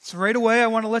So right away, I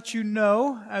want to let you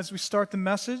know, as we start the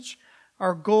message,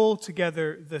 our goal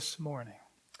together this morning.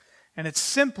 And it's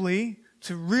simply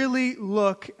to really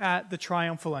look at the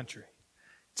triumphal entry.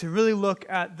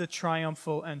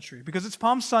 Because it's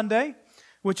Palm Sunday,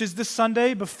 which is the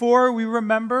Sunday before we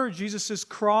remember Jesus'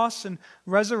 cross and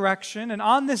resurrection. And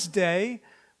on this day,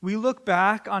 we look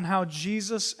back on how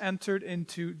Jesus entered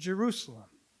into Jerusalem.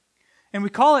 And we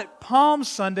call it Palm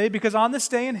Sunday because on this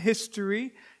day in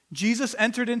history, Jesus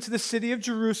entered into the city of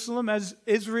Jerusalem as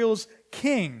Israel's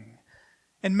king.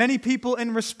 And many people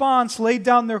in response laid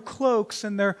down their cloaks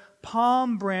and their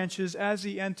palm branches as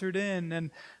he entered in.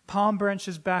 And palm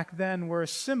branches back then were a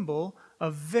symbol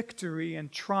of victory and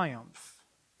triumph.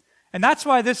 And that's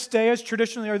why this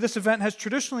event has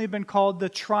traditionally been called the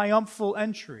triumphal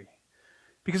entry.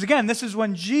 Because again, this is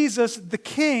when Jesus, the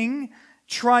king,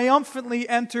 triumphantly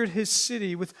entered his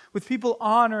city with people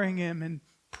honoring him and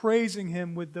praising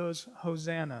him with those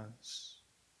hosannas.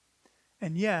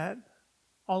 And yet,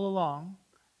 all along,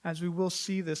 as we will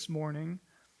see this morning,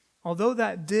 although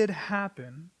that did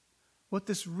happen, what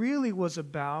this really was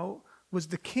about was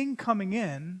the king coming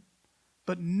in,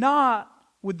 but not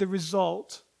with the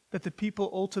result that the people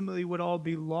ultimately would all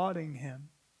be lauding him,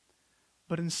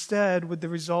 but instead with the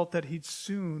result that he'd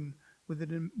soon,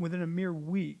 within a mere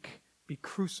week, be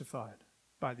crucified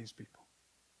by these people.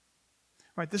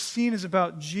 Right, this scene is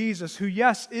about Jesus, who,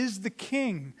 yes, is the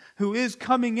king, who is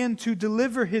coming in to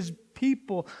deliver his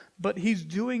people, but he's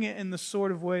doing it in the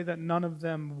sort of way that none of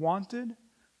them wanted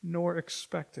nor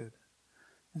expected.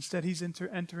 Instead, he's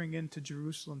entering into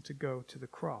Jerusalem to go to the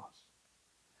cross.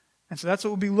 And so that's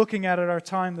what we'll be looking at our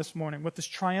time this morning, what this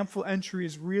triumphal entry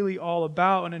is really all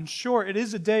about. And in short, it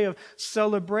is a day of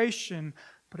celebration,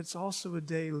 but it's also a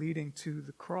day leading to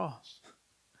the cross.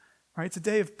 Right? It's a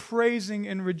day of praising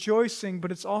and rejoicing,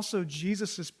 but it's also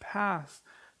Jesus' path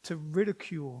to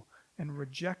ridicule and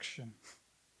rejection.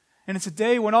 And it's a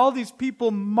day when all these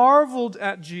people marveled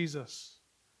at Jesus,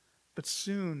 but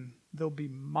soon they'll be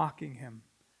mocking him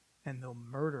and they'll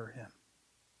murder him.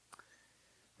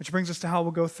 Which brings us to how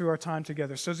we'll go through our time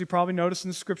together. So as you probably noticed in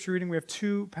the scripture reading, we have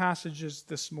two passages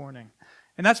this morning.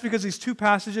 And that's because these two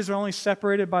passages are only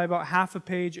separated by about half a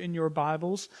page in your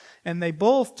Bibles, and they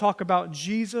both talk about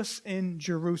Jesus in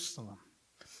Jerusalem.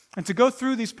 And to go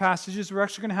through these passages, we're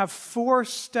actually going to have 4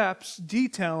 steps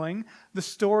detailing the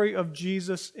story of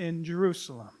Jesus in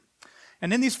Jerusalem.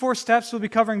 And in these 4 steps, we'll be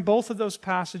covering both of those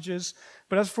passages,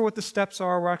 but as for what the steps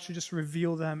are, we'll actually just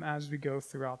reveal them as we go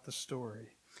throughout the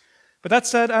story. But that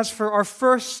said, as for our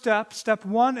first step, step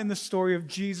 1 in the story of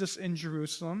Jesus in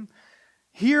Jerusalem,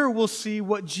 here we'll see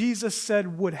what Jesus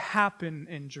said would happen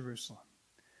in Jerusalem.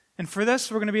 And for this,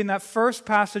 we're going to be in that first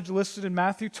passage listed in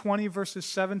Matthew 20, verses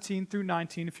 17 through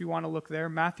 19, if you want to look there.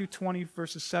 Matthew 20,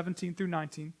 verses 17 through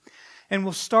 19. And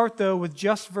we'll start, though, with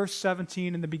just verse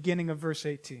 17 and the beginning of verse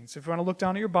 18. So if you want to look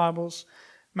down at your Bibles,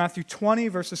 Matthew 20,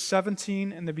 verses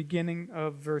 17 and the beginning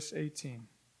of verse 18.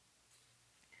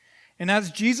 And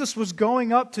as Jesus was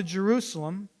going up to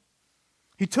Jerusalem,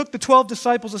 he took the 12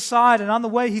 disciples aside, and on the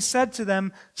way he said to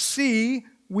them, "See,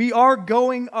 we are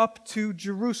going up to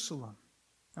Jerusalem."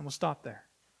 And we'll stop there.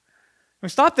 We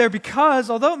stop there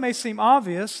because, although it may seem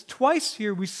obvious, twice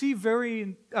here we see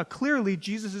very clearly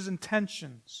Jesus'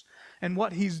 intentions and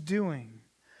what he's doing.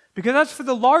 Because as for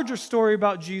the larger story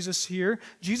about Jesus here,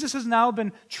 Jesus has now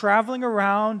been traveling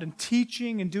around and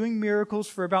teaching and doing miracles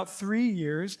for about 3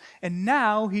 years, and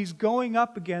now he's going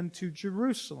up again to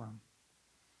Jerusalem.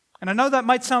 And I know that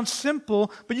might sound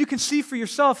simple, but you can see for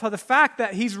yourself how the fact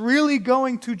that he's really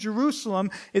going to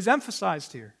Jerusalem is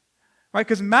emphasized here. Right?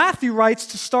 Because Matthew writes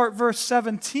to start verse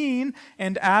 17,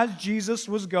 and as Jesus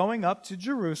was going up to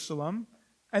Jerusalem,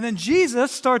 and then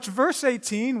Jesus starts verse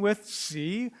 18 with,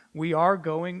 "See, we are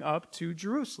going up to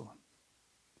Jerusalem."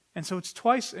 And so it's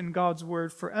twice in God's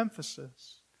word for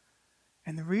emphasis.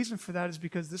 And the reason for that is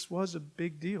because this was a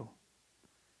big deal.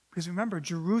 Because remember,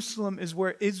 Jerusalem is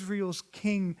where Israel's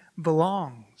king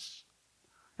belongs.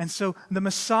 And so the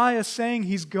Messiah saying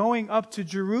he's going up to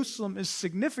Jerusalem is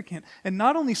significant. And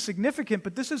not only significant,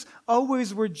 but this is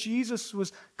always where Jesus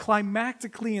was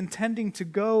climactically intending to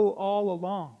go all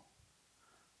along.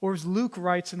 Or as Luke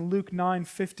writes in Luke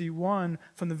 9:51,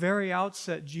 from the very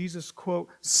outset, Jesus, quote,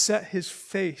 set his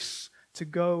face to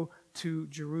go to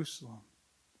Jerusalem.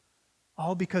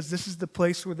 All because this is the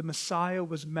place where the Messiah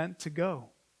was meant to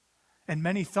go. And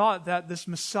many thought that this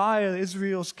Messiah,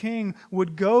 Israel's king,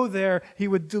 would go there, he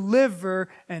would deliver,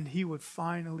 and he would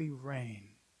finally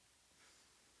reign.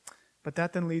 But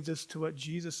that then leads us to what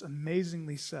Jesus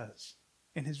amazingly says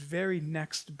in his very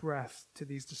next breath to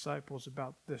these disciples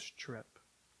about this trip.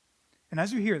 And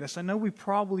as you hear this, I know we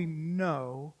probably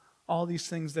know all these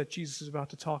things that Jesus is about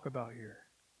to talk about here.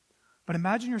 But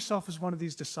imagine yourself as one of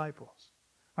these disciples.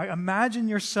 Right? Imagine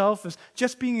yourself as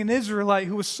just being an Israelite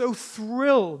who was so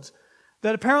thrilled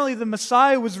that apparently the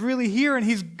Messiah was really here and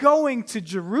he's going to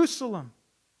Jerusalem.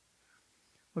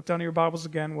 Look down at your Bibles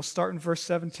again. We'll start in verse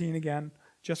 17 again,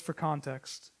 just for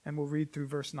context, and we'll read through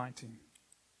verse 19.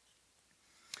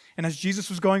 And as Jesus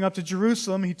was going up to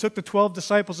Jerusalem, he took the 12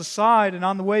 disciples aside, and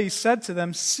on the way he said to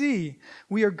them, "See,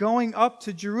 we are going up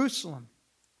to Jerusalem,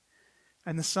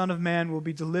 and the Son of Man will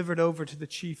be delivered over to the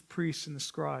chief priests and the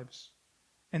scribes,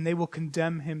 and they will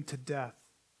condemn him to death,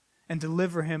 and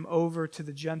deliver him over to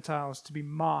the Gentiles to be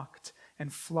mocked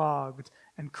and flogged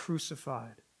and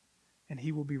crucified, and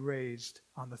he will be raised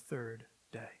on the third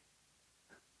day."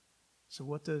 So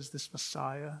what does this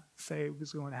Messiah say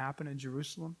was going to happen in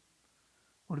Jerusalem?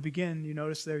 Well, to begin, you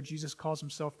notice there Jesus calls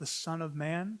himself the Son of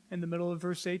Man in the middle of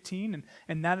verse 18,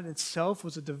 and that in itself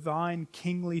was a divine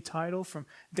kingly title from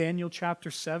Daniel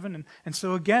chapter 7. And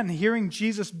so again, hearing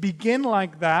Jesus begin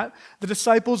like that, the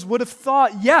disciples would have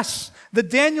thought, yes, the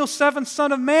Daniel 7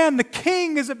 Son of Man, the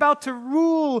King, is about to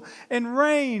rule and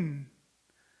reign.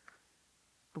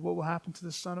 But what will happen to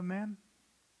the Son of Man?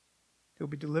 He'll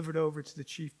be delivered over to the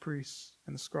chief priests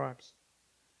and the scribes.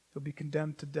 He'll be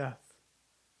condemned to death.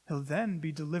 He'll then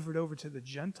be delivered over to the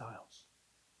Gentiles,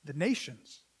 the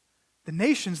nations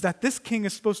that this king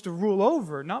is supposed to rule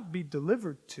over, not be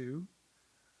delivered to.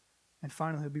 And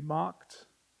finally, he'll be mocked,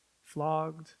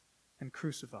 flogged, and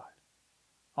crucified,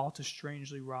 all to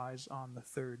strangely rise on the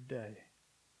third day.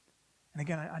 And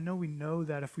again, I know we know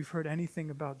that if we've heard anything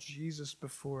about Jesus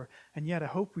before, and yet I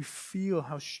hope we feel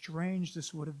how strange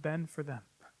this would have been for them.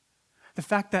 The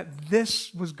fact that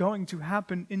this was going to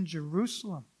happen in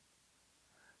Jerusalem.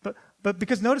 But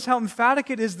because notice how emphatic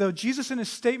it is, though, Jesus in his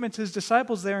statement to his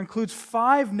disciples there includes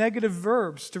 5 negative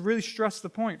verbs to really stress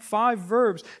the point. 5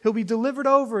 verbs. He'll be delivered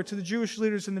over to the Jewish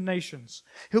leaders in the nations.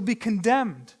 He'll be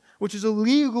condemned, which is a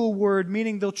legal word,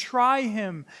 meaning they'll try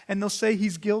him and they'll say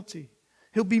he's guilty.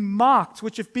 He'll be mocked,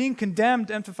 which if being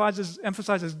condemned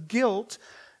emphasizes guilt,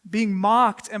 being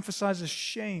mocked emphasizes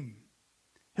shame.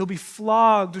 He'll be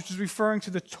flogged, which is referring to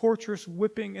the torturous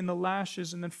whipping and the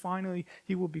lashes. And then finally,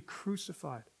 he will be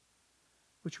crucified,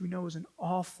 which we know is an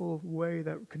awful way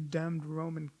that condemned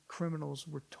Roman criminals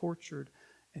were tortured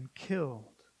and killed.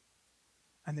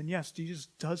 And then yes, Jesus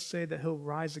does say that he'll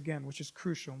rise again, which is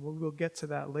crucial. And we'll get to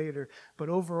that later. But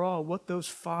overall, what those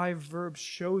 5 verbs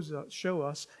show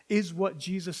us is what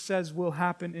Jesus says will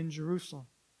happen in Jerusalem.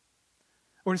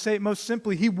 Or to say it most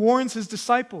simply, he warns his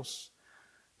disciples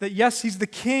that yes, he's the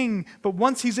king, but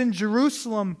once he's in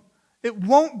Jerusalem, it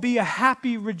won't be a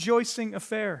happy, rejoicing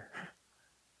affair.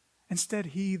 Instead,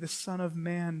 he, the Son of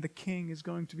Man, the King, is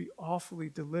going to be awfully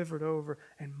delivered over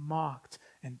and mocked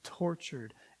and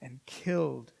tortured and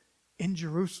killed in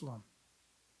Jerusalem,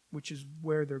 which is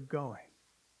where they're going.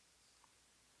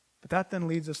 But that then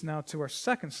leads us now to our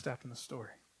second step in the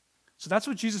story. So that's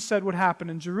what Jesus said would happen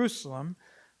in Jerusalem,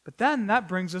 but then that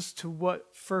brings us to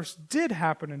what first did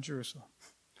happen in Jerusalem.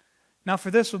 Now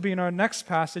for this, we'll be in our next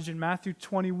passage in Matthew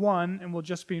 21, and we'll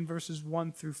just be in verses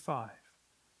 1 through 5.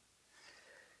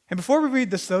 And before we read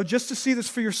this, though, just to see this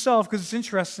for yourself, because it's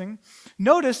interesting,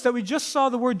 notice that we just saw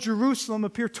the word Jerusalem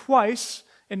appear twice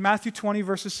in Matthew 20,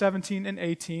 verses 17 and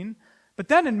 18. But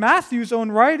then in Matthew's own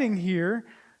writing here,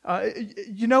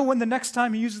 you know when the next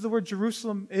time he uses the word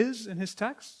Jerusalem is in his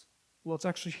text? Well, it's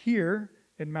actually here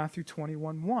in Matthew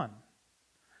 21:1.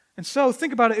 And so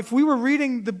think about it. If we were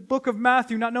reading the book of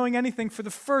Matthew, not knowing anything for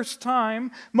the first time,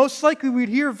 most likely we'd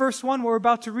hear verse 1 where we're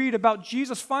about to read about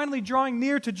Jesus finally drawing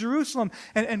near to Jerusalem.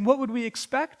 And what would we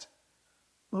expect?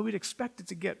 Well, we'd expect it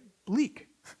to get bleak.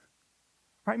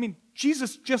 Right? I mean,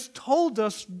 Jesus just told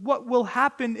us what will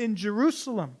happen in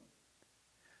Jerusalem.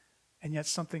 And yet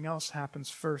something else happens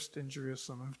first in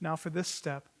Jerusalem. Now for this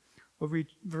step, we'll read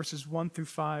verses 1 through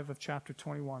 5 of chapter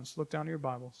 21. So look down at your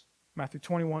Bibles. Matthew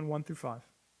 21, 1 through 5.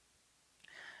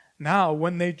 Now,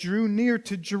 when they drew near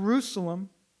to Jerusalem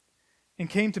and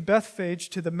came to Bethphage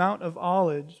to the Mount of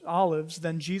Olives,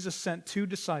 then Jesus sent 2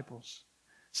 disciples,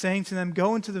 saying to them,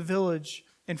 "Go into the village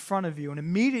in front of you, and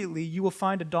immediately you will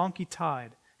find a donkey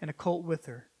tied and a colt with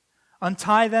her.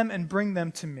 Untie them and bring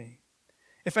them to me.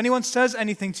 If anyone says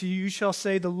anything to you, you shall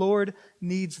say, 'The Lord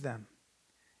needs them,'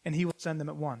 and he will send them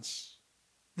at once."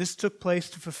 This took place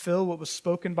to fulfill what was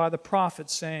spoken by the prophet,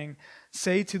 saying,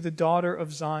 "Say to the daughter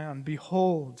of Zion,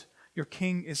 behold, your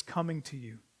king is coming to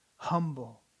you,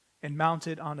 humble and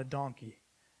mounted on a donkey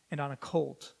and on a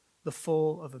colt, the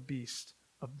foal of a beast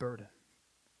of burden."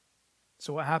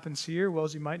 So what happens here? Well,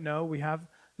 as you might know, we have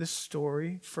this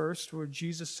story first where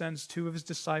Jesus sends 2 of his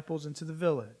disciples into the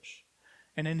village.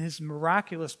 And in his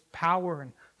miraculous power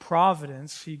and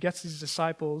providence, he gets these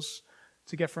disciples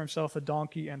to get for himself a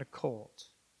donkey and a colt.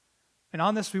 And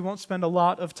on this, we won't spend a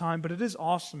lot of time, but it is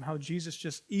awesome how Jesus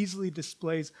just easily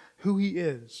displays who he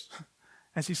is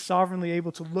as he's sovereignly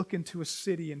able to look into a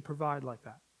city and provide like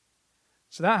that.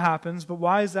 So that happens, but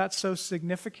why is that so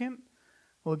significant?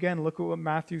 Well, again, look at what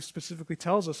Matthew specifically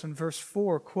tells us in verse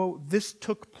 4, quote, "This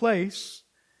took place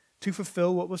to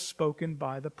fulfill what was spoken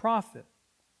by the prophet."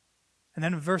 And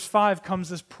then in verse 5 comes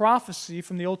this prophecy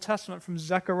from the Old Testament, from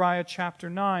Zechariah chapter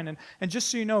 9. And just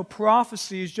so you know,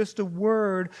 prophecy is just a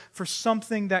word for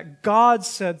something that God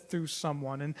said through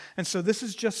someone. And so this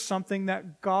is just something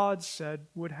that God said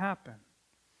would happen.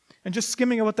 And just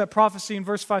skimming at what that prophecy in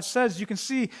verse 5 says, you can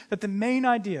see that the main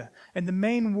idea and the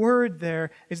main word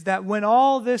there is that when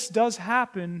all this does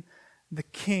happen, the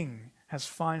king has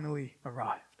finally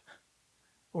arrived.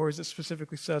 Or as it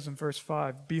specifically says in verse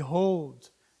 5, "Behold,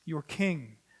 your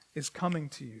king is coming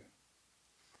to you."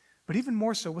 But even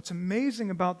more so, what's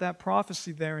amazing about that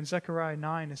prophecy there in Zechariah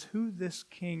 9 is who this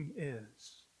king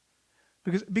is.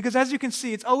 Because as you can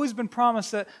see, it's always been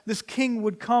promised that this king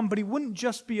would come, but he wouldn't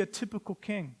just be a typical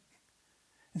king.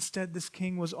 Instead, this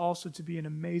king was also to be an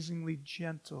amazingly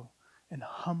gentle and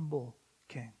humble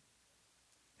king.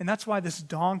 And that's why this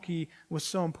donkey was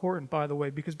so important, by the way,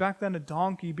 because back then a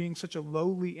donkey, being such a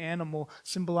lowly animal,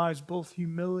 symbolized both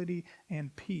humility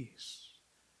and peace.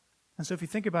 And so if you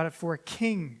think about it, for a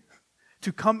king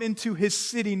to come into his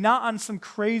city, not on some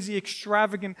crazy,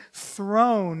 extravagant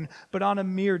throne, but on a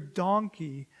mere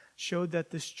donkey, showed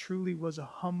that this truly was a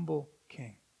humble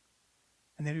king.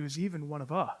 And that he was even one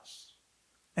of us.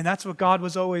 And that's what God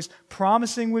was always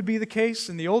promising would be the case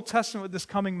in the Old Testament with this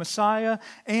coming Messiah,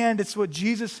 and it's what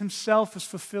Jesus himself is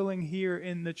fulfilling here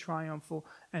in the triumphal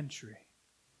entry.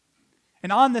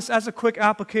 And on this, as a quick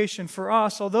application for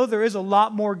us, although there is a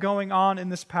lot more going on in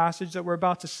this passage that we're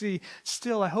about to see,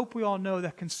 still I hope we all know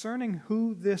that concerning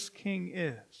who this king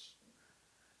is,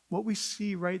 what we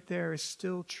see right there is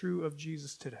still true of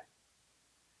Jesus today.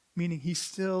 Meaning he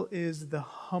still is the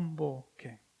humble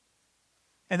king.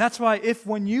 And that's why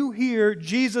when you hear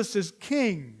Jesus is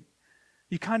king,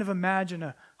 you kind of imagine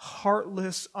a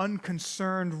heartless,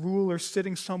 unconcerned ruler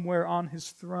sitting somewhere on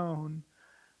his throne.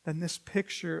 Then this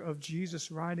picture of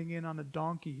Jesus riding in on a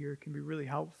donkey here can be really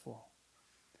helpful.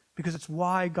 Because it's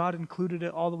why God included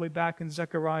it all the way back in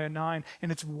Zechariah 9.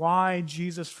 And it's why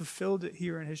Jesus fulfilled it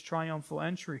here in his triumphal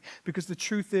entry. Because the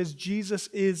truth is, Jesus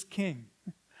is king.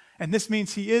 And this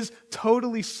means he is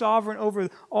totally sovereign over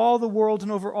all the world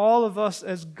and over all of us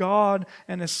as God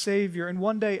and as Savior. And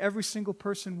one day every single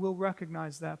person will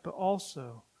recognize that. But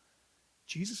also,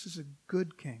 Jesus is a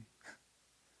good king,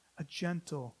 a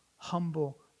gentle,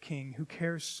 humble king who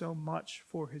cares so much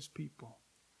for his people.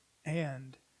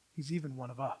 And he's even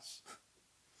one of us.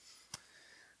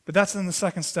 But that's then the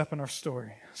second step in our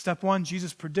story. Step 1,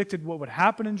 Jesus predicted what would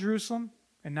happen in Jerusalem.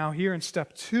 And now here in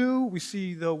step 2, we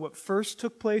see, though, what first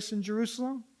took place in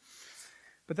Jerusalem.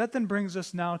 But that then brings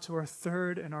us now to our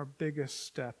third and our biggest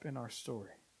step in our story.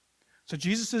 So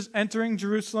Jesus is entering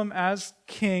Jerusalem as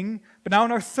king. But now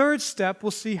in our third step,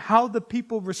 we'll see how the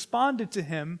people responded to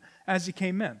him as he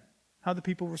came in. How the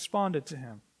people responded to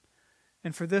him.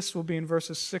 And for this, we'll be in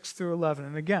verses 6 through 11.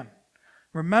 And again,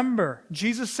 remember,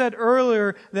 Jesus said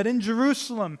earlier that in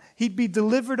Jerusalem he'd be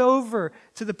delivered over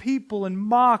to the people and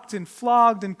mocked and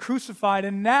flogged and crucified.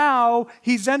 And now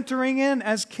he's entering in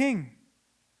as king.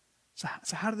 So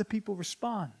how do the people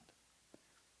respond?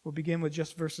 We'll begin with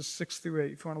just verses 6 through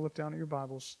 8. If you want to look down at your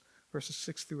Bibles, verses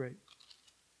 6 through 8.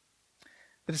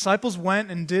 The disciples went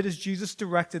and did as Jesus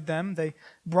directed them. They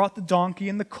brought the donkey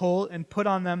and the colt and put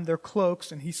on them their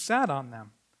cloaks, and he sat on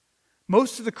them.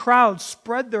 Most of the crowd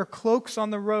spread their cloaks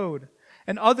on the road,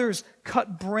 and others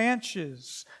cut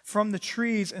branches from the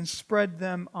trees and spread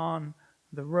them on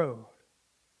the road.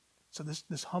 So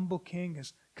this humble king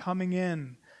is coming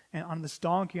in and on this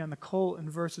donkey, on the colt in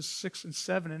verses 6 and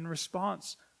 7. In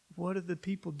response, what did the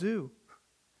people do?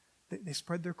 They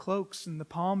spread their cloaks and the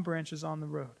palm branches on the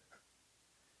road.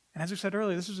 And as we said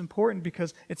earlier, this was important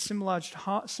because it symbolized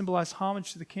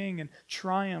homage to the king and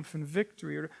triumph and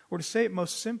victory. Or to say it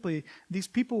most simply, these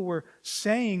people were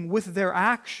saying with their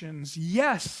actions,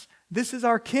 yes, this is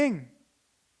our king.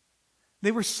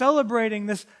 They were celebrating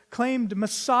this claimed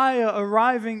Messiah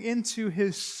arriving into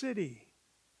his city.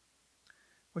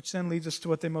 Which then leads us to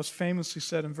what they most famously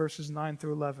said in verses 9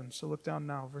 through 11. So look down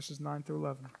now, verses 9 through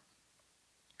 11.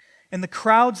 And the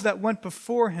crowds that went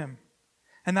before him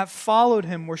and that followed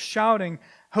him were shouting,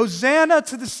 Hosanna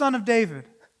to the Son of David.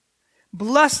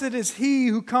 Blessed is he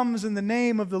who comes in the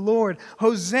name of the Lord.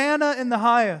 Hosanna in the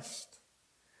highest.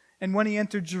 And when he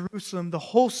entered Jerusalem, the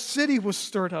whole city was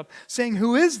stirred up, saying,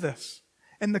 "Who is this?"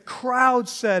 And the crowd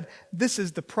said, "This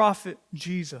is the prophet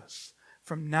Jesus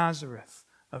from Nazareth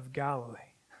of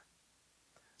Galilee."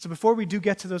 So before we do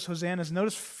get to those hosannas,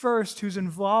 notice first who's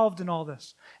involved in all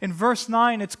this. In verse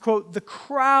 9, it's, quote, the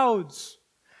crowds,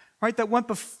 right, that went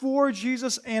before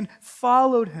Jesus and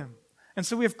followed him. And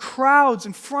so we have crowds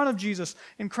in front of Jesus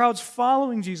and crowds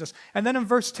following Jesus. And then in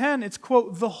verse 10, it's,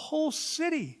 quote, the whole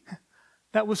city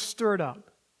that was stirred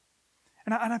up.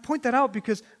 And I point that out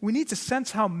because we need to sense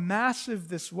how massive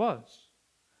this was.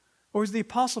 Or as the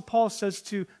Apostle Paul says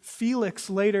to Felix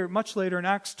much later in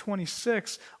Acts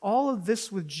 26, all of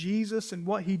this with Jesus and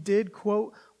what he did,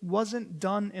 quote, wasn't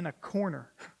done in a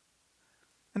corner.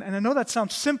 And I know that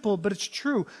sounds simple, but it's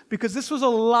true, because this was a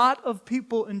lot of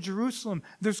people in Jerusalem.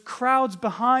 There's crowds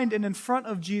behind and in front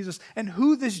of Jesus, and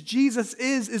who this Jesus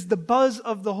is the buzz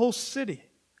of the whole city.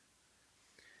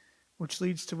 Which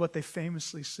leads to what they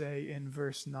famously say in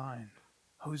verse 9.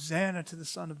 Hosanna to the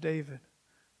Son of David.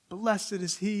 Blessed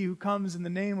is he who comes in the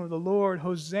name of the Lord.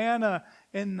 Hosanna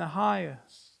in the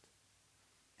highest.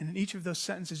 And in each of those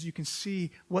sentences, you can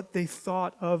see what they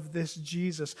thought of this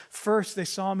Jesus. First, they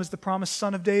saw him as the promised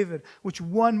Son of David, which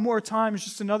one more time is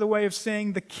just another way of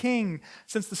saying the King,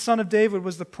 since the Son of David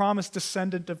was the promised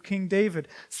descendant of King David.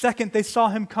 Second, they saw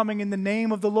him coming in the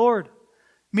name of the Lord,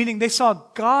 meaning they saw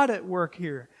God at work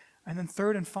here. And then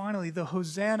third and finally, the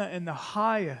Hosanna in the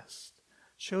highest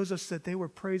shows us that they were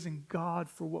praising God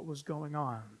for what was going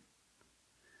on,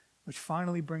 which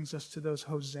finally brings us to those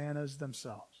hosannas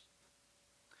themselves.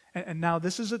 And now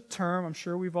this is a term I'm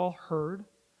sure we've all heard,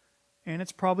 and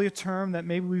it's probably a term that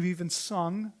maybe we've even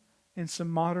sung in some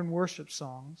modern worship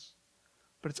songs,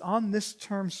 but it's on this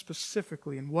term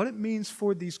specifically and what it means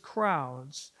for these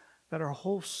crowds that our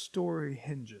whole story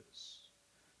hinges.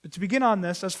 But to begin on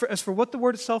this, as for what the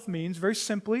word itself means, very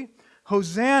simply,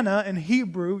 Hosanna in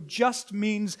Hebrew just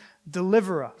means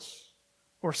deliver us,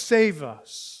 or save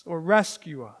us, or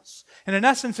rescue us. And in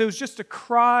essence, it was just a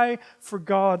cry for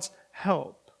God's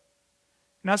help.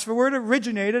 And as for where it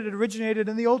originated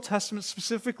in the Old Testament,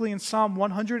 specifically in Psalm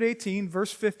 118,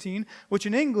 verse 15, which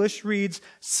in English reads,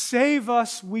 "Save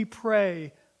us, we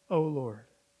pray, O Lord."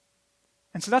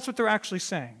 And so that's what they're actually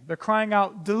saying. They're crying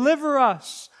out, "Deliver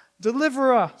us,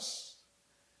 deliver us."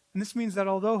 And this means that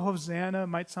although Hosanna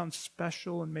might sound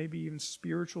special and maybe even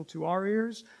spiritual to our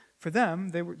ears, for them,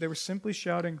 they were simply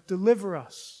shouting, "Deliver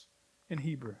us," in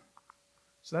Hebrew.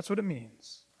 So that's what it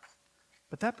means.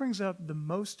 But that brings up the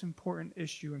most important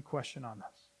issue in question on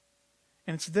this.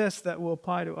 And it's this that will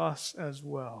apply to us as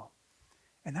well.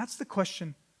 And that's the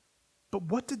question, but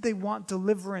what did they want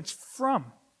deliverance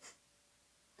from?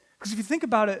 Because if you think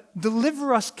about it,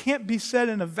 deliver us can't be said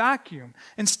in a vacuum.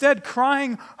 Instead,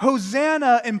 crying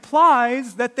Hosanna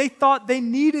implies that they thought they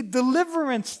needed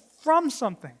deliverance from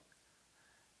something.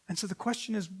 And so the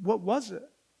question is, what was it?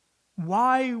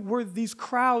 Why were these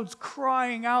crowds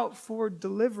crying out for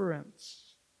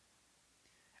deliverance?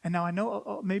 And now I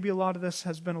know maybe a lot of this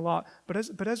has been a lot,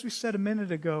 but as we said a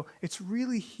minute ago, it's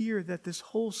really here that this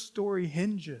whole story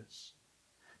hinges.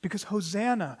 Because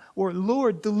Hosanna, or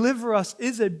Lord, deliver us,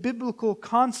 is a biblical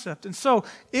concept. And so,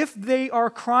 if they are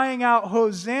crying out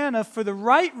Hosanna for the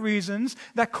right reasons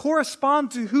that correspond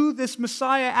to who this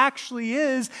Messiah actually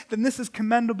is, then this is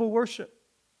commendable worship.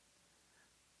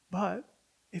 But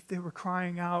if they were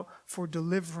crying out for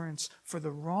deliverance for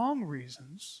the wrong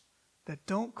reasons that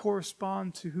don't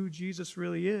correspond to who Jesus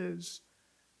really is,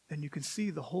 then you can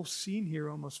see the whole scene here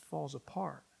almost falls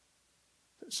apart.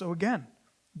 So again,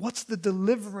 what's the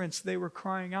deliverance they were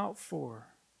crying out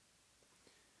for?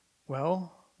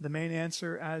 Well, the main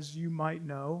answer, as you might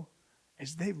know,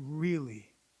 is they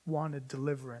really wanted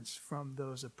deliverance from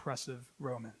those oppressive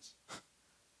Romans.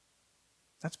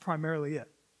 That's primarily it.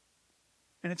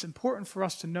 And it's important for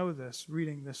us to know this,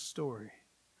 reading this story.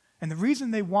 And the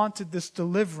reason they wanted this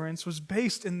deliverance was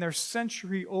based in their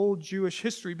century-old Jewish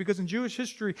history, because in Jewish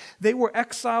history, they were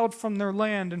exiled from their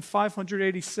land in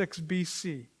 586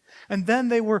 BC. And then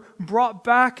they were brought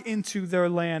back into their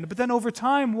land. But then over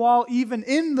time, while even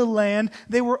in the land,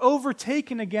 they were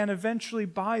overtaken again eventually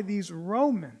by these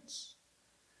Romans.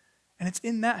 And it's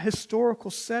in that historical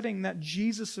setting that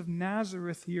Jesus of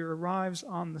Nazareth here arrives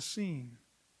on the scene.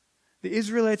 The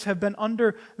Israelites have been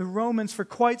under the Romans for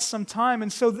quite some time,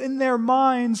 and so in their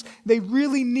minds, they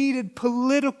really needed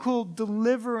political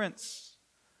deliverance,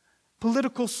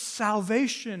 political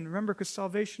salvation. Remember, because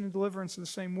salvation and deliverance are the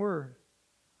same word.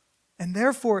 And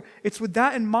therefore, it's with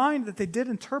that in mind that they did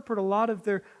interpret a lot of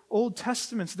their Old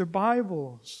Testaments, their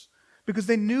Bibles, because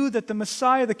they knew that the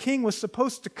Messiah, the King, was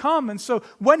supposed to come. And so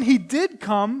when he did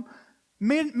come,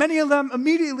 Many of them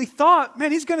immediately thought,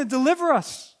 man, he's going to deliver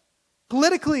us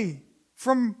politically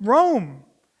from Rome.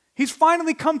 He's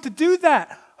finally come to do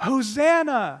that.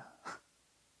 Hosanna!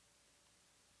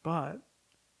 But,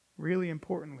 really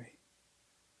importantly,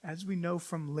 as we know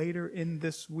from later in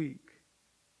this week,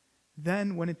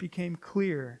 then when it became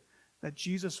clear that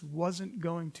Jesus wasn't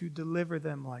going to deliver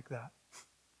them like that,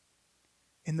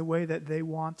 in the way that they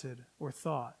wanted or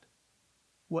thought,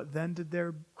 what then did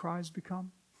their cries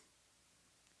become?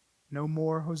 No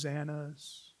more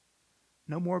hosannas.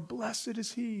 No more blessed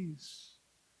is he's.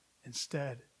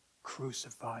 Instead,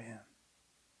 crucify him.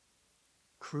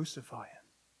 Crucify him.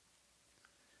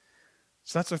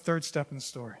 So that's our third step in the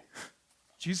story.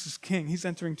 Jesus is king. He's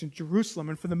entering to Jerusalem.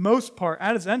 And for the most part,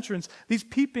 at his entrance, these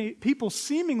people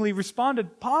seemingly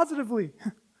responded positively.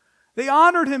 They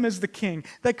honored him as the king.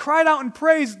 They cried out in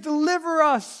praise, deliver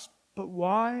us. But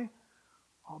why?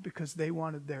 All because they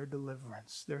wanted their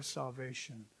deliverance, their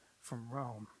salvation from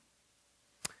Rome.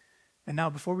 And now,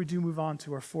 before we do move on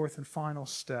to our fourth and final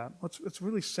step, let's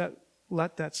really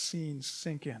let that scene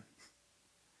sink in.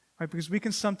 Right? Because we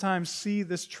can sometimes see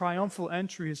this triumphal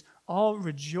entry as all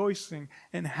rejoicing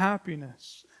and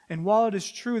happiness. And while it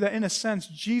is true that in a sense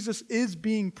Jesus is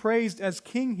being praised as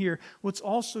king here, what's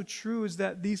also true is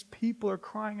that these people are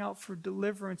crying out for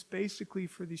deliverance basically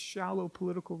for these shallow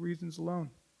political reasons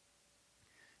alone.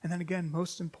 And then again,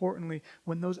 most importantly,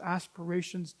 when those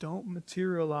aspirations don't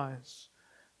materialize,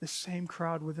 the same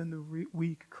crowd within the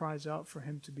week cries out for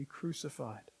him to be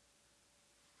crucified.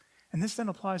 And this then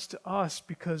applies to us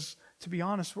because, to be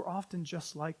honest, we're often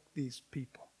just like these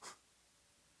people.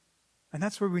 And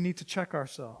that's where we need to check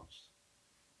ourselves.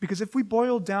 Because if we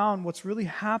boil down what's really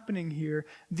happening here,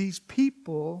 these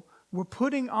people were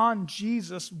putting on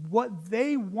Jesus what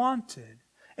they wanted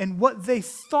and what they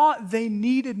thought they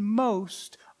needed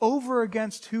most over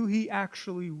against who he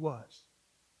actually was.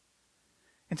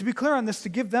 And to be clear on this, to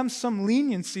give them some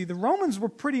leniency, the Romans were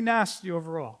pretty nasty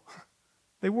overall.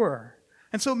 They were.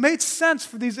 And so it made sense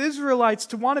for these Israelites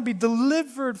to want to be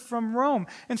delivered from Rome.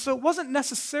 And so it wasn't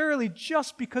necessarily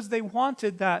just because they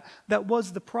wanted that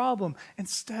was the problem.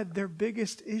 Instead, their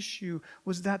biggest issue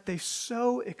was that they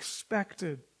so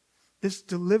expected this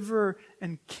deliverer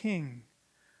and king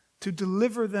to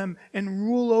deliver them and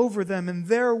rule over them in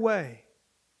their way,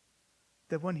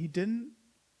 that when he didn't,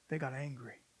 they got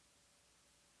angry.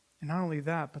 And not only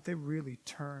that, but they really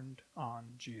turned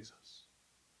on Jesus.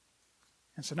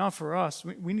 And so now for us,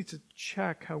 we need to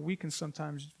check how we can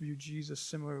sometimes view Jesus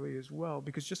similarly as well.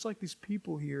 Because just like these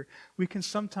people here, we can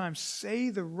sometimes say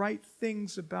the right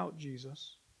things about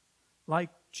Jesus, like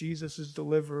Jesus is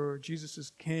deliverer, or Jesus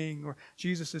is king, or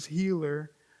Jesus is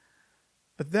healer.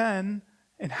 But then,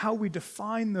 in how we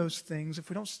define those things, if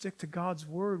we don't stick to God's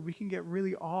word, we can get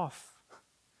really off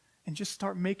and just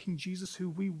start making Jesus who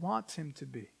we want him to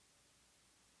be.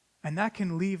 And that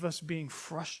can leave us being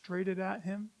frustrated at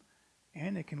him,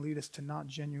 and it can lead us to not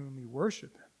genuinely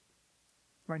worship him.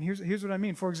 Right? And here's what I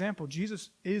mean. For example, Jesus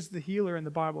is the healer in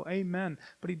the Bible. Amen.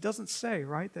 But he doesn't say,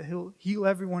 right, that he'll heal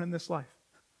everyone in this life.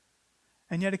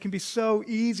 And yet it can be so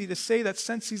easy to say that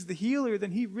since he's the healer,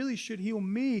 then he really should heal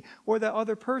me or that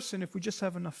other person if we just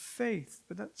have enough faith.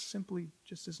 But that simply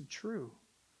just isn't true.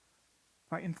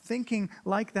 Right? And thinking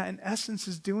like that, in essence,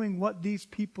 is doing what these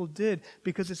people did,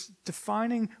 because it's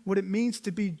defining what it means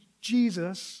to be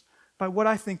Jesus by what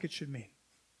I think it should mean.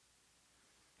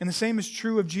 And the same is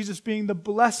true of Jesus being the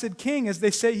blessed king, as they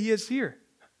say he is here.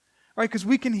 Right? Because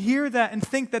we can hear that and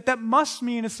think that must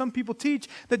mean, as some people teach,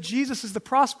 that Jesus is the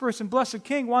prosperous and blessed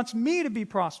king, wants me to be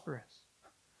prosperous.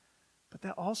 But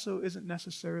that also isn't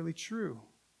necessarily true.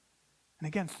 And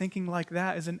again, thinking like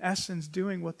that is in essence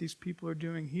doing what these people are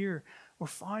doing here. Or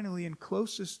finally, and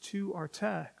closest to our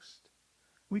text,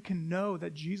 we can know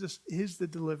that Jesus is the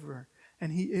deliverer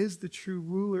and he is the true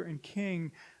ruler and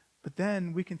king. But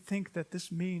then we can think that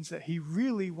this means that he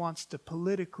really wants to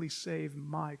politically save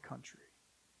my country.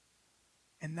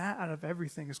 And that, out of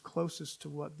everything, is closest to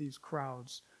what these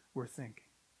crowds were thinking.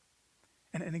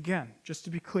 And again, just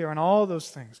to be clear on all those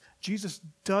things, Jesus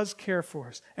does care for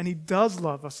us, and he does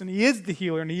love us, and he is the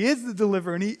healer, and he is the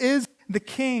deliverer, and he is the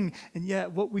king. And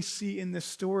yet what we see in this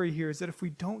story here is that if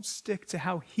we don't stick to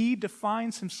how he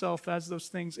defines himself as those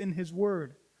things in his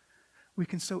word, we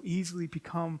can so easily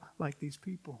become like these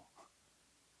people.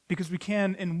 Because we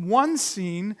can, in one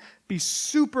scene, be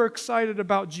super excited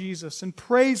about Jesus and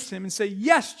praise him and say,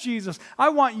 yes, Jesus, I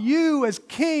want you as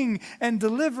king and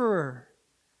deliverer.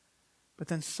 But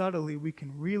then subtly we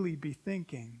can really be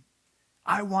thinking,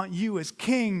 I want you as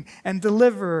king and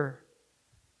deliverer,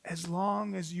 as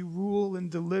long as you rule and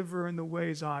deliver in the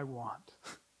ways I want.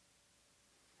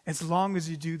 as long as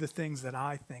you do the things that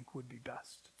I think would be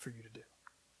best for you to do.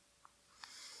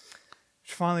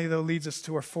 Which finally, though, leads us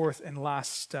to our fourth and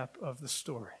last step of the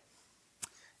story.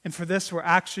 And for this, we're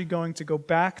actually going to go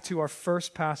back to our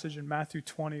first passage in Matthew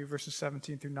 20, verses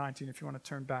 17 through 19, if you want to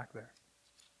turn back there.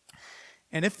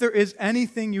 And if there is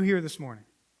anything you hear this morning,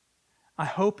 I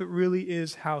hope it really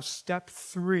is how step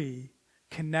 3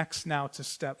 connects now to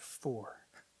step 4.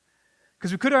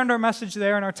 Because we could end our message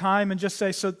there in our time and just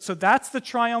say, so that's the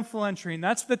triumphal entry, and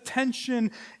that's the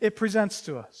tension it presents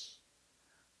to us.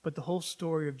 But the whole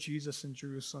story of Jesus in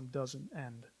Jerusalem doesn't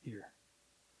end here.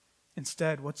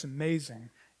 Instead, what's amazing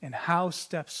and how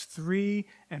steps 3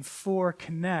 and 4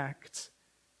 connect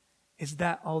is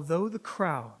that although the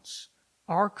crowds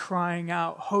are crying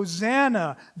out,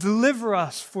 "Hosanna, deliver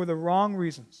us," for the wrong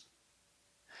reasons,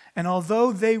 and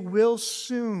although they will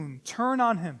soon turn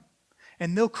on him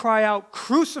and they'll cry out,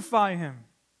 "Crucify him,"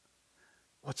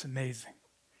 what's amazing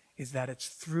is that it's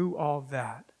through all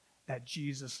that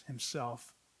Jesus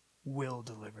himself will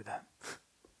deliver them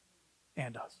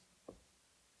and us.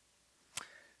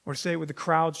 Or to say it with the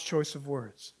crowd's choice of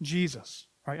words, Jesus,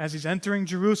 right, as he's entering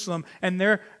Jerusalem, and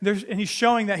he's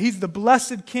showing that he's the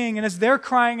blessed king, and as they're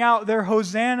crying out their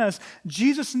hosannas,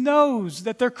 Jesus knows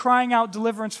that they're crying out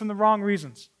deliverance from the wrong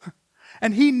reasons.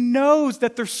 And he knows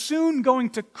that they're soon going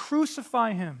to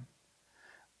crucify him.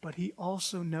 But he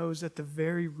also knows that the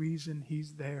very reason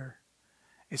he's there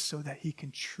is so that he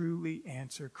can truly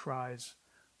answer cries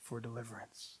for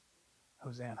deliverance,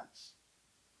 hosannas.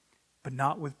 But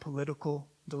not with political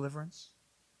deliverance,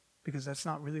 because that's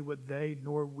not really what they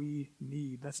nor we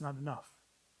need. That's not enough.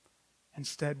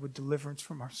 Instead, with deliverance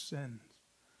from our sins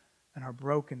and our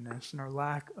brokenness and our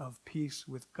lack of peace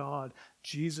with God,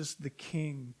 Jesus the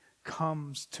King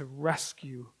comes to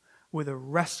rescue with a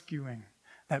rescuing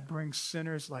that brings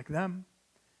sinners like them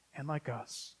and like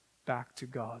us back to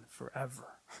God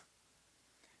forever.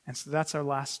 And so that's our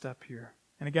last step here.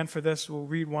 And again, for this, we'll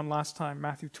read one last time,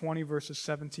 Matthew 20, verses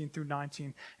 17 through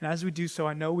 19. And as we do so,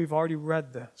 I know we've already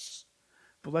read this,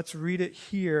 but let's read it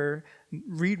here,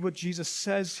 read what Jesus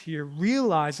says here,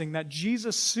 realizing that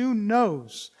Jesus soon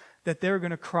knows that they're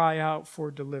going to cry out for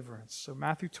deliverance. So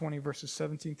Matthew 20, verses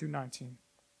 17 through 19.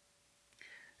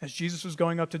 As Jesus was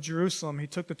going up to Jerusalem, he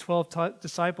took the 12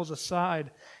 disciples aside,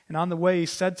 and on the way he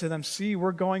said to them, "See,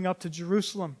 we're going up to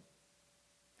Jerusalem.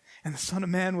 And the Son of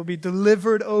Man will be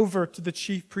delivered over to the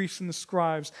chief priests and the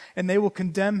scribes, and they will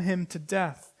condemn him to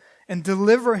death and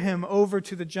deliver him over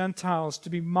to the Gentiles to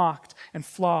be mocked and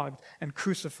flogged and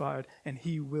crucified, and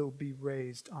he will be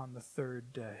raised on the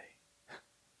third day."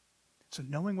 So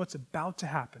knowing what's about to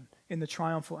happen in the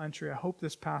triumphal entry, I hope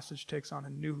this passage takes on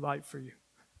a new light for you.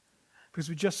 Because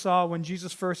we just saw when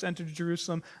Jesus first entered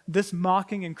Jerusalem, this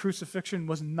mocking and crucifixion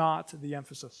was not the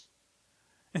emphasis.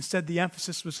 Instead, the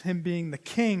emphasis was him being the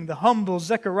king, the humble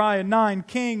Zechariah 9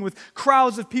 king, with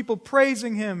crowds of people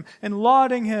praising him and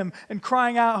lauding him and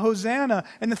crying out, "Hosanna."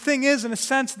 And the thing is, in a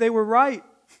sense, they were right.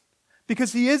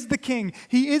 Because he is the king.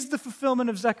 He is the fulfillment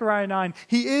of Zechariah 9.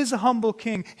 He is a humble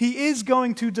king. He is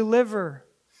going to deliver.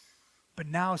 But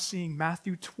now seeing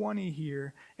Matthew 20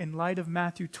 here, in light of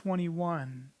Matthew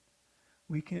 21,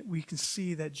 we can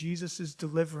see that Jesus'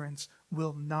 deliverance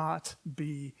will not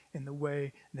be in the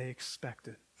way they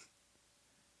expected.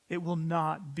 It will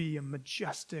not be a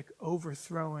majestic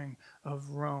overthrowing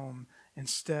of Rome.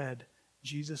 Instead,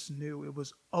 Jesus knew it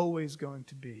was always going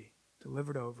to be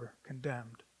delivered over,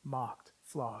 condemned, mocked,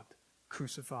 flogged,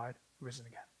 crucified, risen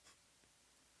again.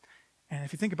 And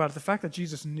if you think about it, the fact that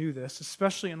Jesus knew this,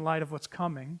 especially in light of what's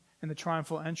coming in the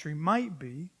triumphal entry, might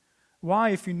be why,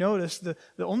 if you notice, the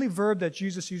only verb that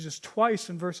Jesus uses twice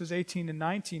in verses 18 and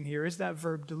 19 here is that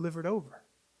verb delivered over.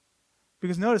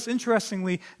 Because notice,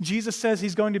 interestingly, Jesus says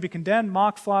he's going to be condemned,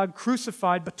 mocked, flogged,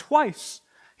 crucified, but twice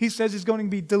he says he's going to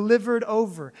be delivered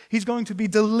over. He's going to be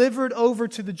delivered over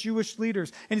to the Jewish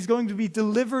leaders, and he's going to be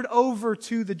delivered over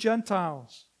to the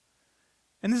Gentiles.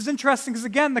 And this is interesting because,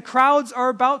 again, the crowds are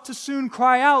about to soon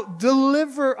cry out,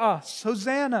 "Deliver us,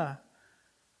 Hosanna."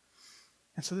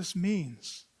 And so this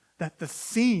means that the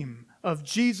theme of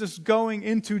Jesus going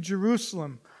into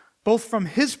Jerusalem, both from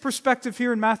his perspective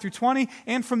here in Matthew 20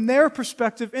 and from their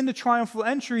perspective in the triumphal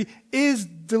entry, is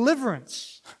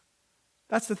deliverance.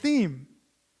 That's the theme.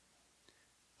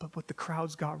 But what the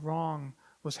crowds got wrong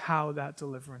was how that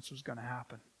deliverance was going to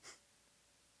happen.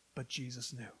 But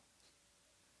Jesus knew.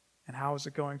 And how was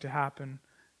it going to happen?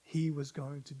 He was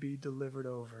going to be delivered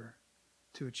over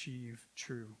to achieve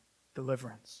true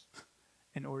deliverance,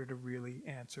 in order to really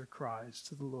answer cries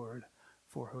to the Lord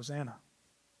for Hosanna.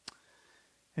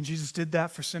 And Jesus did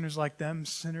that for sinners like them,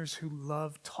 sinners who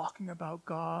love talking about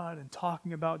God and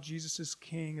talking about Jesus as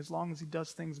King as long as he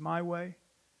does things my way.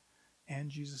 And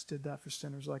Jesus did that for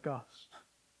sinners like us.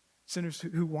 Sinners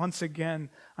who once again,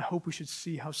 I hope we should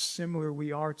see how similar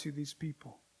we are to these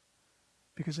people.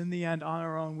 Because in the end, on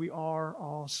our own, we are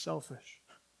all selfish.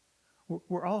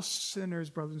 We're all sinners,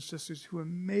 brothers and sisters, who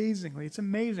amazingly, it's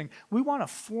amazing, we want to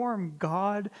form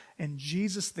God and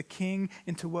Jesus the King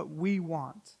into what we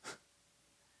want.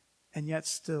 And yet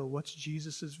still, what's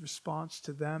Jesus' response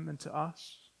to them and to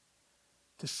us?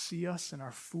 To see us in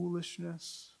our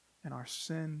foolishness and our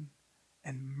sin,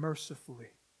 and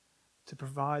mercifully to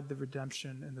provide the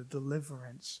redemption and the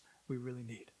deliverance we really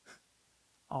need.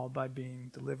 All by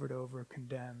being delivered over,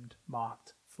 condemned,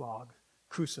 mocked, flogged,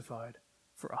 crucified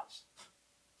for us.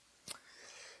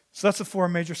 So that's the 4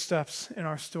 major steps in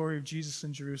our story of Jesus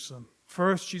in Jerusalem.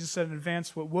 First, Jesus said in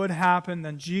advance what would happen.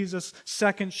 Then Jesus,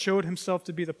 second, showed himself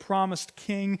to be the promised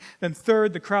king. Then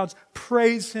third, the crowds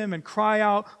praise him and cry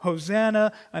out,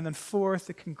 Hosanna. And then fourth,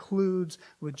 it concludes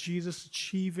with Jesus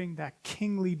achieving that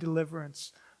kingly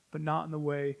deliverance, but not in the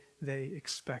way they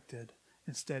expected.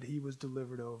 Instead, he was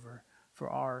delivered over for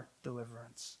our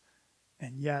deliverance.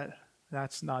 And yet,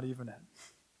 that's not even it.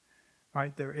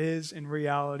 Right? There is, in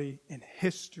reality, in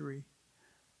history,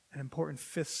 an important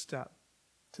 5th step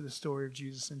to the story of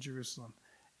Jesus in Jerusalem.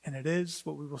 And it is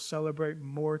what we will celebrate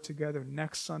more together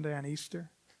next Sunday on Easter.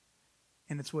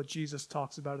 And it's what Jesus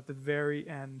talks about at the very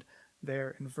end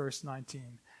there in verse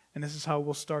 19. And this is how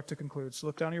we'll start to conclude. So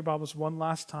look down at your Bibles one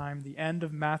last time. The end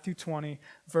of Matthew 20,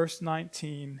 verse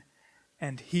 19.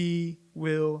 And he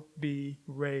will be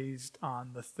raised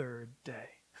on the 3rd day.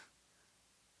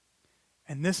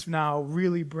 And this now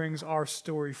really brings our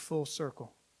story full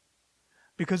circle.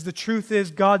 Because the truth is,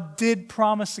 God did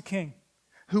promise a king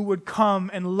who would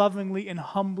come and lovingly and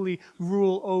humbly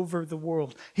rule over the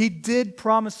world. He did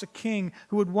promise a king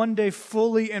who would one day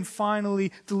fully and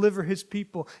finally deliver his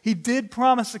people. He did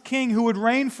promise a king who would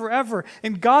reign forever.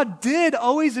 And God did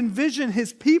always envision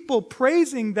his people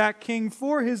praising that king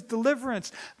for his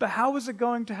deliverance. But how was it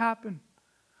going to happen?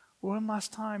 One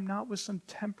last time, not with some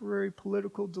temporary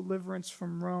political deliverance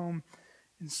from Rome.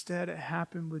 Instead, it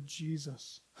happened with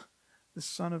Jesus, the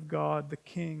Son of God, the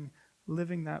King,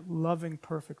 living that loving,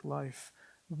 perfect life,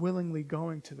 willingly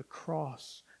going to the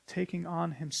cross, taking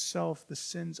on himself the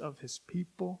sins of his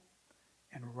people,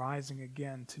 and rising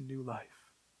again to new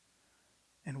life.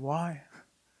 And why?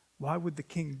 Why would the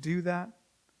King do that?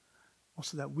 Well,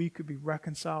 so that we could be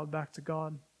reconciled back to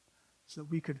God, so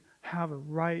that we could have a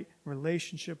right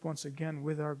relationship once again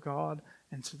with our God,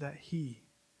 and so that he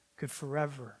could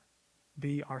forever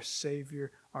be our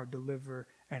Savior, our deliverer,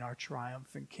 and our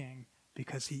triumphant King,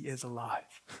 because he is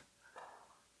alive.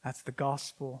 That's the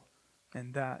gospel,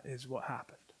 and that is what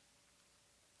happened.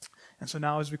 And so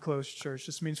now as we close, church,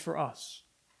 this means for us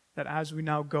that as we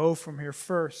now go from here,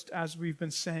 first, as we've been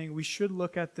saying, we should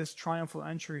look at this triumphal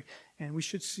entry and we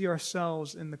should see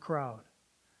ourselves in the crowd.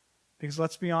 Because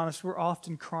let's be honest, we're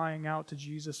often crying out to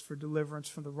Jesus for deliverance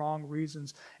for the wrong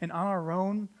reasons. And on our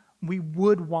own, we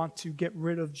would want to get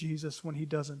rid of Jesus when he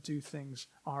doesn't do things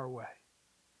our way.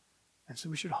 And so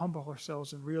we should humble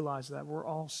ourselves and realize that we're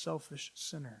all selfish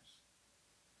sinners.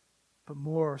 But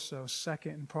more so,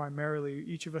 second and primarily,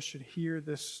 each of us should hear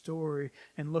this story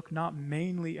and look not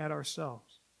mainly at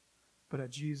ourselves, but at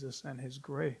Jesus and his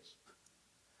grace.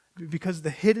 Because the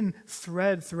hidden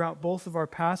thread throughout both of our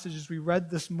passages we read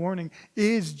this morning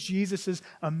is Jesus'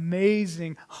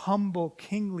 amazing, humble,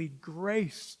 kingly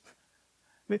grace.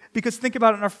 Because think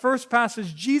about it, in our first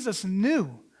passage, Jesus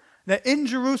knew that in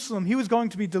Jerusalem he was going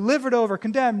to be delivered over,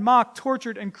 condemned, mocked,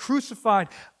 tortured, and crucified.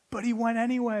 But he went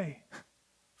anyway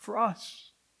for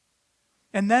us.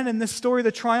 And then in this story,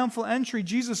 the triumphal entry,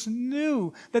 Jesus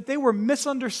knew that they were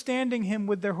misunderstanding him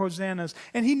with their hosannas.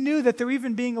 And he knew that there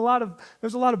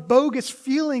was a lot of bogus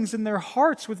feelings in their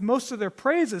hearts with most of their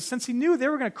praises, since he knew they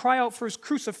were going to cry out for his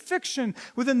crucifixion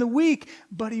within the week.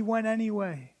 But he went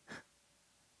anyway.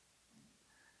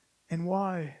 And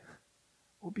why?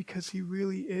 Well, because he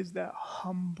really is that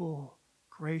humble,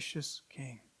 gracious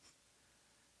King.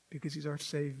 Because he's our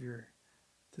Savior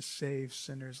to save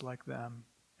sinners like them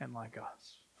and like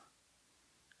us.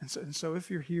 And so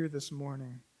if you're here this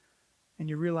morning and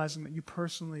you're realizing that you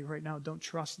personally right now don't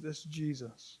trust this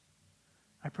Jesus,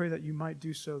 I pray that you might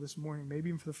do so this morning, maybe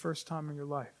even for the first time in your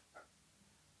life.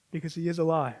 Because he is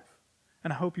alive.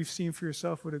 And I hope you've seen for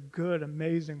yourself what a good,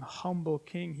 amazing, humble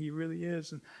King he really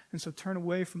is. And so turn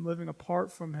away from living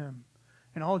apart from him.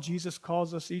 And all Jesus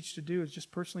calls us each to do is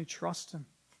just personally trust him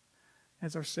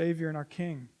as our Savior and our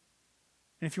King.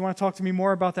 And if you want to talk to me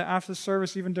more about that after the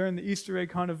service, even during the Easter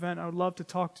egg hunt event, I would love to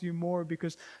talk to you more,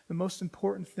 because the most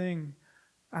important thing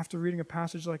after reading a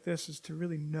passage like this is to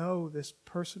really know this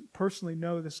person, personally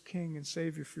know this King and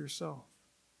Savior for yourself.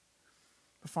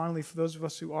 But finally, for those of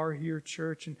us who are here,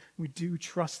 church, and we do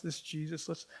trust this Jesus,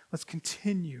 let's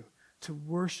continue to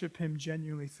worship him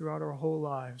genuinely throughout our whole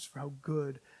lives for how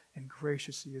good and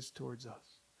gracious he is towards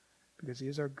us. Because he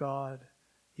is our God,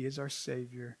 he is our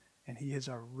Savior, and he is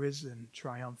our risen,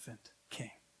 triumphant King.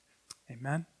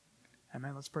 Amen?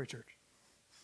 Amen. Let's pray, church.